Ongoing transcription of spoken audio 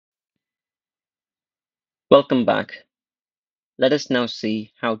Welcome back. Let us now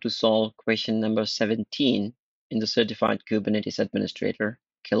see how to solve question number 17 in the Certified Kubernetes Administrator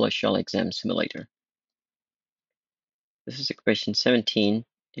Killer Shell Exam Simulator. This is a question 17,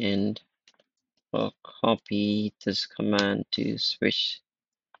 and I'll copy this command to switch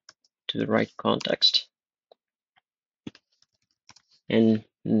to the right context. And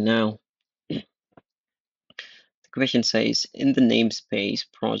now, the question says, in the namespace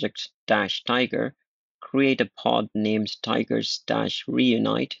project-tiger, create a pod named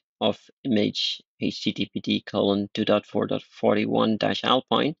tigers-reunite of image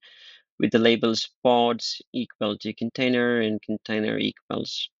httpd:2.4.41-alpine with the labels pods equal to container and container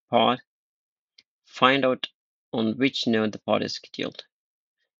equals pod. Find out on which node the pod is scheduled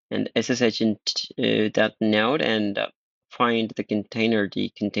and SSH into that node and find the container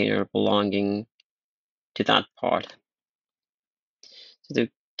belonging to that pod. So they're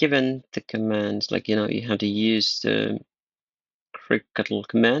given the commands, like, you have to use the cryptctl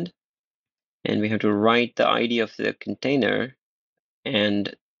command, and we have to write the ID of the container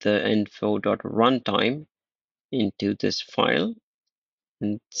and the info.runtime into this file.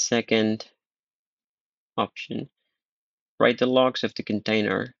 And second option, write the logs of the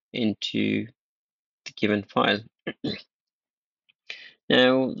container into the given file.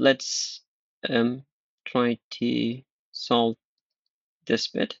 Now let's try to solve this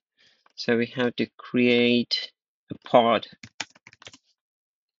bit. So we have to create a pod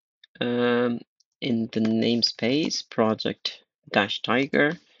in the namespace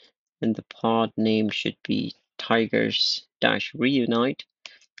project-tiger, and the pod name should be tigers-reunite,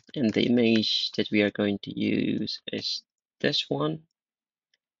 and the image that we are going to use is this one,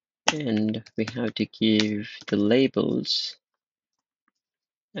 and we have to give the labels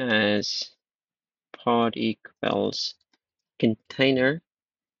as pod equals container,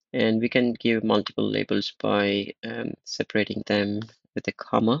 and we can give multiple labels by separating them with a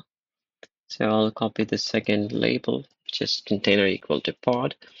comma. So I'll copy the second label, which is container equal to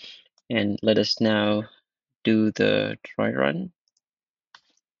pod, and let us now do the try run.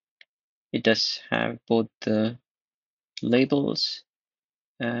 It does have both the labels.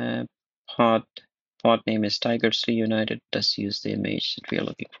 Pod name is Tigers Reunited. Does use the image that we are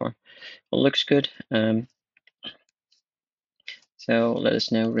looking for. Well, looks good. So let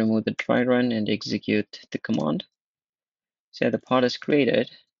us now remove the try run and execute the command. So the pod is created.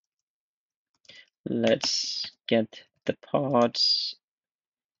 Let's get the pods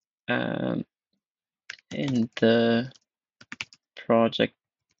in the project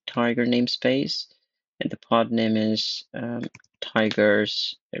tiger namespace, and the pod name is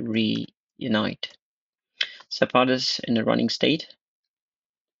tigers reunite. So pod is in the running state.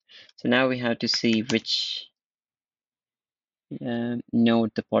 So now we have to see which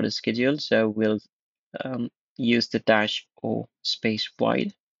node the pod is scheduled. So we'll use the -o space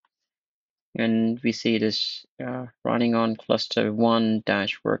wide, and we see it is running on cluster 1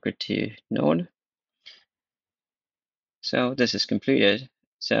 worker 2 node. So this is completed.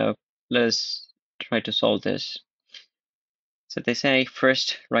 So let's try to solve this. So they say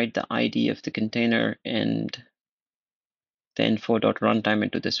first write the ID of the container and the info.runtime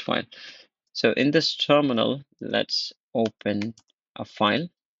into this file. So in this terminal, let's open a file.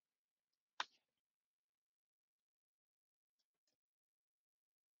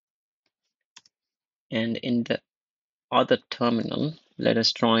 And in the other terminal, let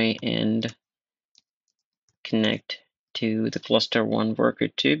us try and connect to the cluster 1 worker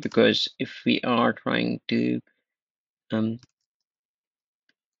 2, because if we are trying to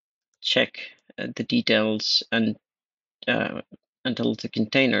check the details and until the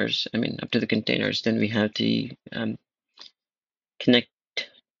containers, up to the containers, then we have to connect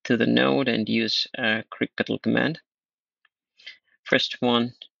to the node and use a cryptctl command. First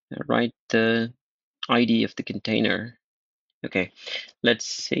one, write the ID of the container. Okay, let's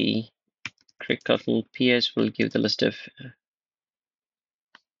see. Cryptctl ps will give the list of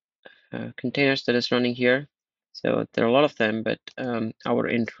containers that is running here. So there are a lot of them, but our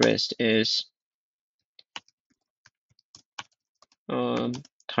interest is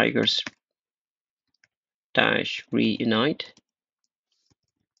tigers-reunite.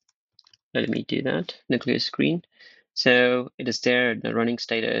 Let me do that. Nuclear screen. So it is there in the running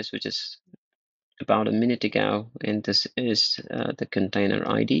status, which is about a minute ago, and this is the container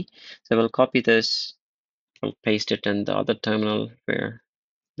ID. So we'll copy this, we'll paste it in the other terminal where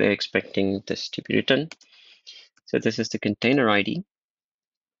they're expecting this to be written. So this is the container ID,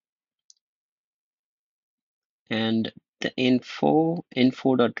 and the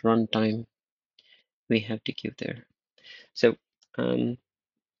info.runtime we have to give there. So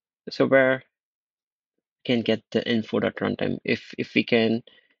so where can get the info.runtime. If we can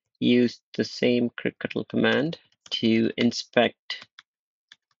use the same cricketl command to inspect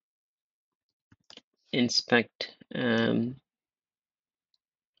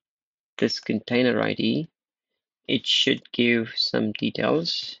this container ID, it should give some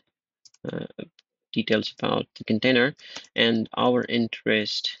details about the container, and our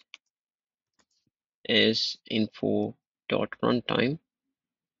interest is info.runtime.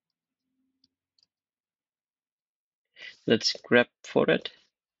 Let's grep for it,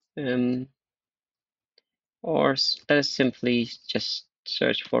 or let us simply just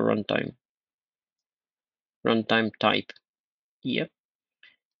search for runtime type. Yep.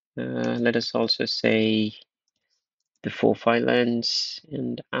 Let us also say before file lengths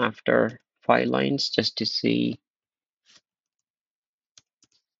and after file lines, just to see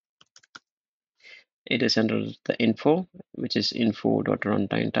it is under the info, which is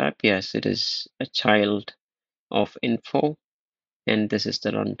info.runtime type. Yes, it is a child of info, and this is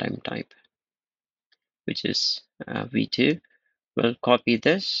the runtime type, which is v2. We'll copy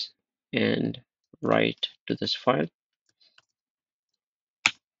this and write to this file.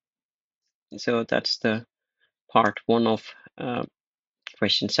 So that's the part 1 of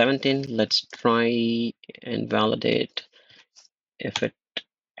question 17. Let's try and validate if it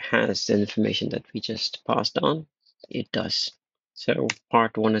has the information that we just passed on. It does. So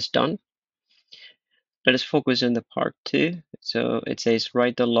part 1 is done. Let us focus on the part 2. So it says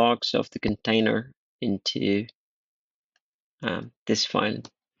write the logs of the container into this file.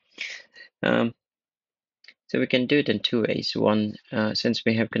 So we can do it in 2 ways. One, since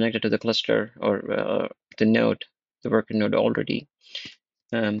we have connected to the cluster or the node, the worker node already,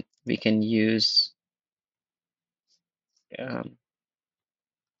 we can use the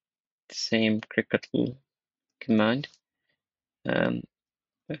same cricketl command.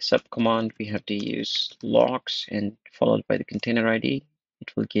 Sub command, we have to use logs and followed by the container ID.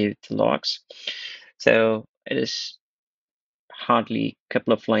 It will give the logs. So it is hardly a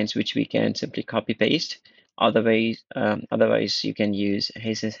couple of lines which we can simply copy paste. Otherwise, you can use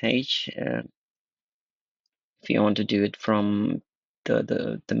SSH if you want to do it from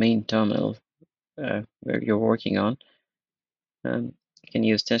the main terminal where you're working on. You can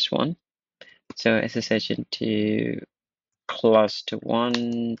use this one. So SSH into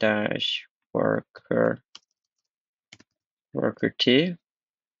cluster1 dash worker 2,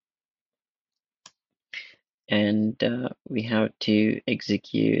 and we have to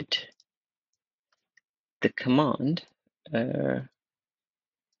execute the command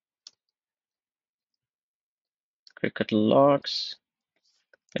cricketl logs.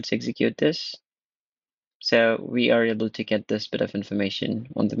 Let's execute this. So we are able to get this bit of information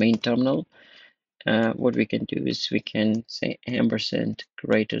on the main terminal. What we can do is we can say ampersand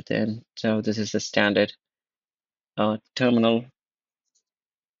greater than. So this is the standard terminal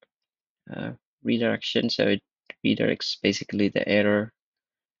redirection. So it redirects basically the error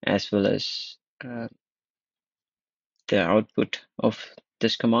as well as the output of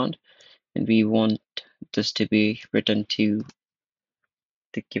this command. And we want this to be written to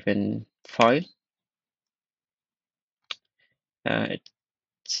the given file.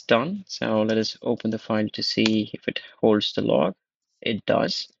 It's done. So let us open the file to see if it holds the log. It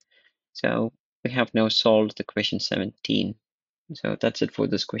does. So we have now solved the question 17. So that's it for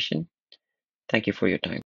this question. Thank you for your time.